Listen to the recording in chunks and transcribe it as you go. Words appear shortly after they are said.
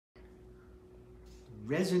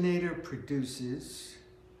resonator produces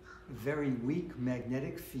a very weak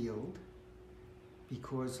magnetic field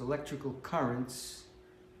because electrical currents,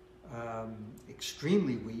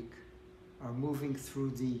 extremely weak, are moving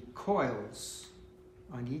through the coils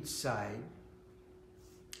on each side.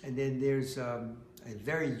 And then there's a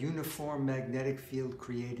very uniform magnetic field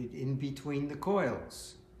created in between the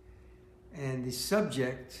coils. And the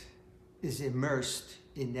subject is immersed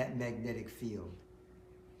in that magnetic field.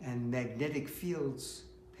 And magnetic fields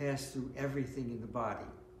pass through everything in the body,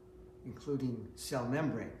 including cell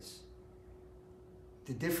membranes.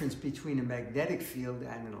 The difference between a magnetic field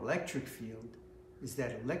and an electric field is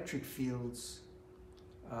that electric fields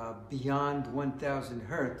beyond 1000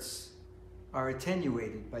 hertz are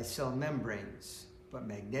attenuated by cell membranes, but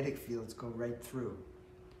magnetic fields go right through.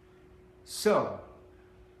 So,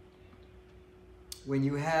 when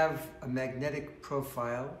you have a magnetic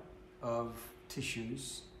profile of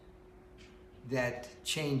tissues that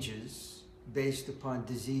changes based upon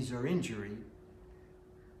disease or injury,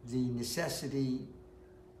 the necessity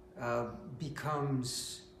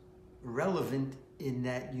becomes relevant in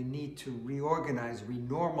that you need to reorganize,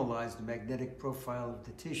 renormalize the magnetic profile of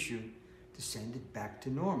the tissue to send it back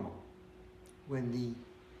to normal. When the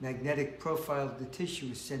magnetic profile of the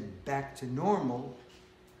tissue is sent back to normal,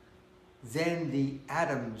 then the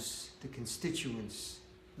atoms, the constituents,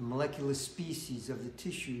 the molecular species of the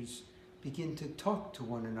tissues begin to talk to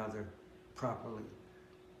one another properly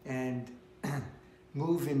and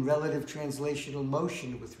move in relative translational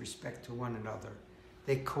motion with respect to one another.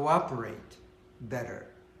 They cooperate better.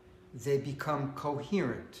 They become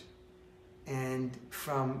coherent. And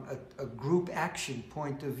from a group action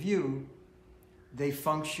point of view, they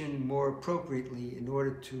function more appropriately in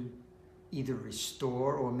order to either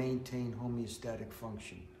restore or maintain homeostatic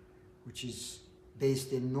function, which is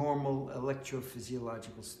based in normal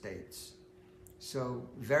electrophysiological states. So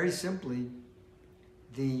very simply,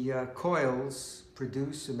 the coils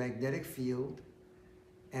produce a magnetic field,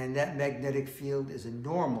 and that magnetic field is a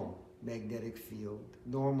normal magnetic field,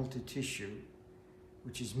 normal to tissue,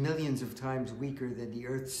 which is millions of times weaker than the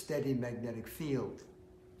Earth's steady magnetic field.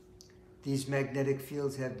 These magnetic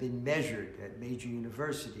fields have been measured at major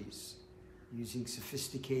universities using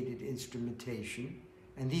sophisticated instrumentation,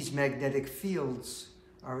 and these magnetic fields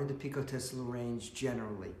are in the picotesla range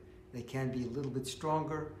generally. They can be a little bit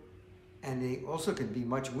stronger, and they also can be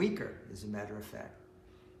much weaker, as a matter of fact.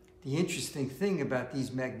 The interesting thing about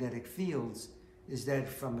these magnetic fields is that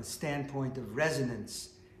from a standpoint of resonance,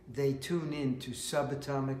 they tune into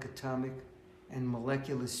subatomic, atomic, and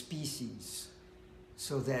molecular species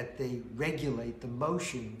so that they regulate the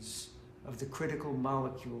motions of the critical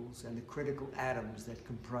molecules and the critical atoms that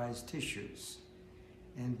comprise tissues.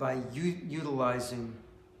 And by utilizing,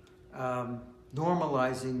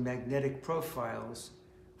 normalizing magnetic profiles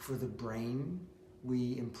for the brain,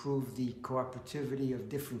 we improve the cooperativity of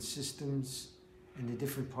different systems, and the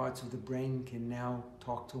different parts of the brain can now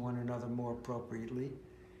talk to one another more appropriately.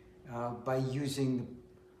 By using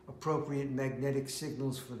appropriate magnetic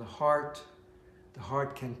signals for the heart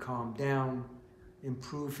can calm down,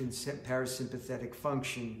 improve in parasympathetic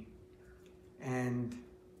function, and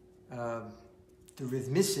the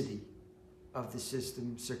rhythmicity of the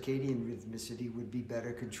system, circadian rhythmicity, would be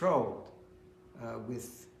better controlled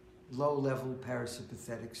with low-level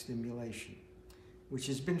parasympathetic stimulation, which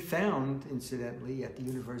has been found, incidentally, at the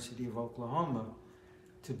University of Oklahoma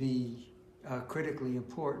to be critically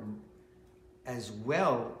important, as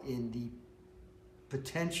well in the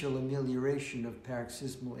potential amelioration of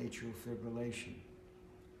paroxysmal atrial fibrillation.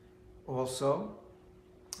 Also,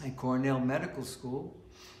 at Cornell Medical School,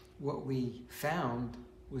 what we found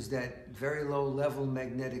was that very low-level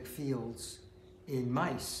magnetic fields in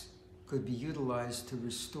mice could be utilized to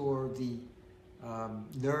restore the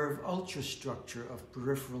nerve ultrastructure of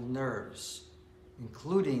peripheral nerves,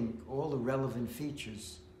 including all the relevant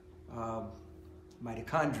features,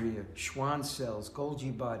 mitochondria, Schwann cells,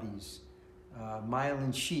 Golgi bodies,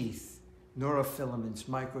 myelin sheath, neurofilaments,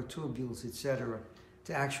 microtubules, etc.,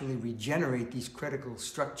 to actually regenerate these critical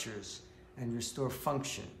structures and restore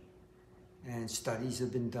function. And studies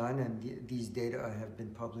have been done, and these data have been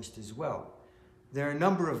published as well. There are a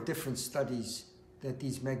number of different studies that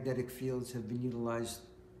these magnetic fields have been utilized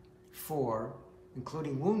for,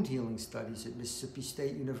 including wound healing studies at Mississippi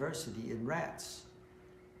State University in rats.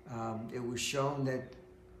 It was shown that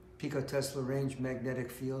picotesla range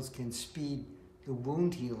magnetic fields can speed the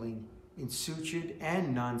wound healing in sutured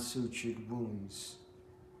and non-sutured wounds.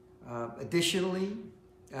 Additionally,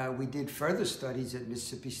 we did further studies at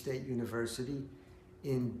Mississippi State University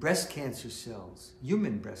in breast cancer cells,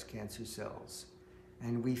 human breast cancer cells,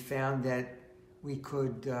 and we found that we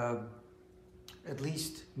could at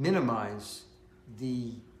least minimize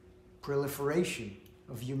the proliferation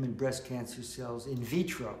of human breast cancer cells in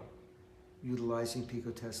vitro utilizing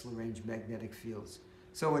picotesla range magnetic fields.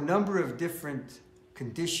 So a number of different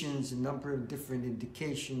conditions, a number of different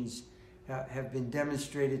indications have been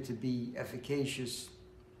demonstrated to be efficacious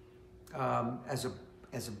as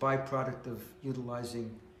a byproduct of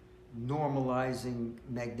utilizing normalizing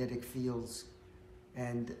magnetic fields.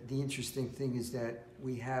 And the interesting thing is that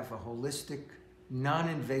we have a holistic,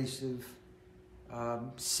 non-invasive,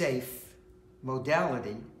 safe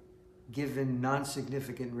modality given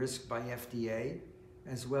non-significant risk by FDA,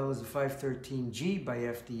 as well as a 513G by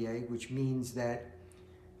FDA, which means that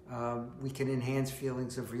we can enhance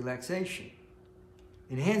feelings of relaxation.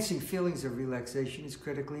 Enhancing feelings of relaxation is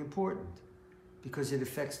critically important because it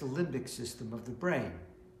affects the limbic system of the brain.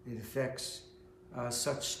 It affects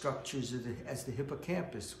such structures as the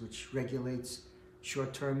hippocampus, which regulates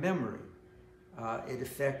short-term memory. It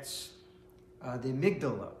affects the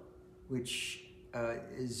amygdala, which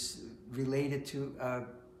is related to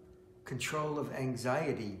control of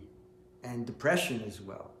anxiety and depression as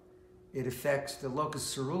well. It affects the locus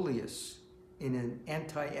ceruleus in an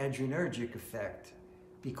anti-adrenergic effect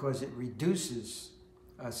because it reduces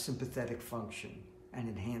sympathetic function and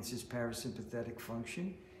enhances parasympathetic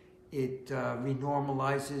function. It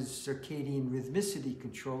renormalizes circadian rhythmicity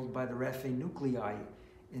controlled by the raphe nuclei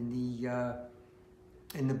in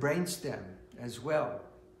the brainstem as well.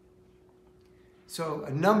 So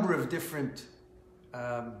a number of different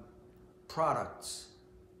products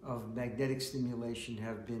of magnetic stimulation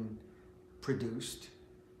have been produced,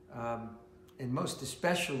 and most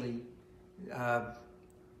especially the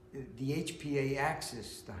HPA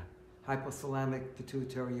axis, the hypothalamic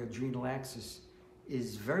pituitary adrenal axis,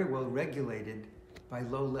 is very well regulated by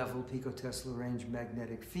low-level picotesla range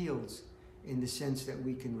magnetic fields in the sense that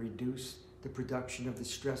we can reduce the production of the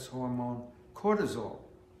stress hormone cortisol.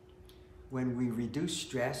 When we reduce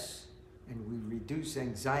stress and we reduce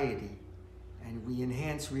anxiety and we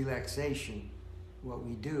enhance relaxation, what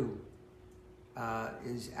we do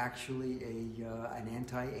is actually an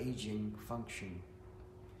anti-aging function.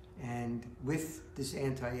 And with this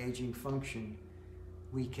anti-aging function,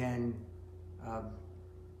 we can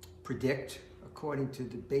predict, according to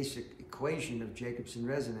the basic equation of Jacobson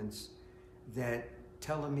resonance, that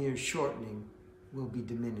telomere shortening will be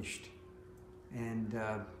diminished. And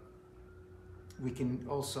we can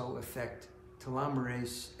also affect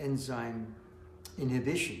telomerase enzyme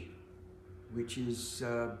inhibition, which is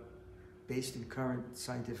based in current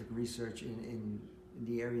scientific research in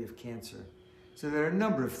the area of cancer. So there are a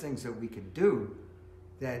number of things that we can do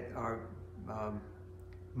that are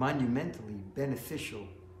monumentally beneficial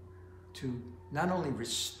to not only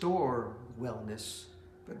restore wellness,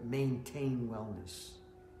 but maintain wellness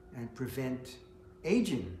and prevent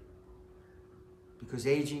aging. Because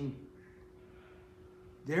aging,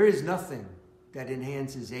 there is nothing that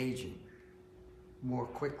enhances aging more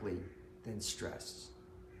quickly than stress.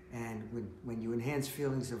 And when you enhance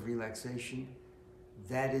feelings of relaxation,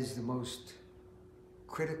 that is the most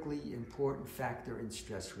critically important factor in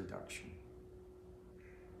stress reduction.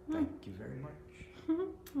 Thank you very much.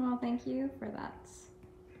 Well, thank you for that.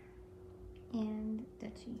 And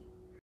Dutchie.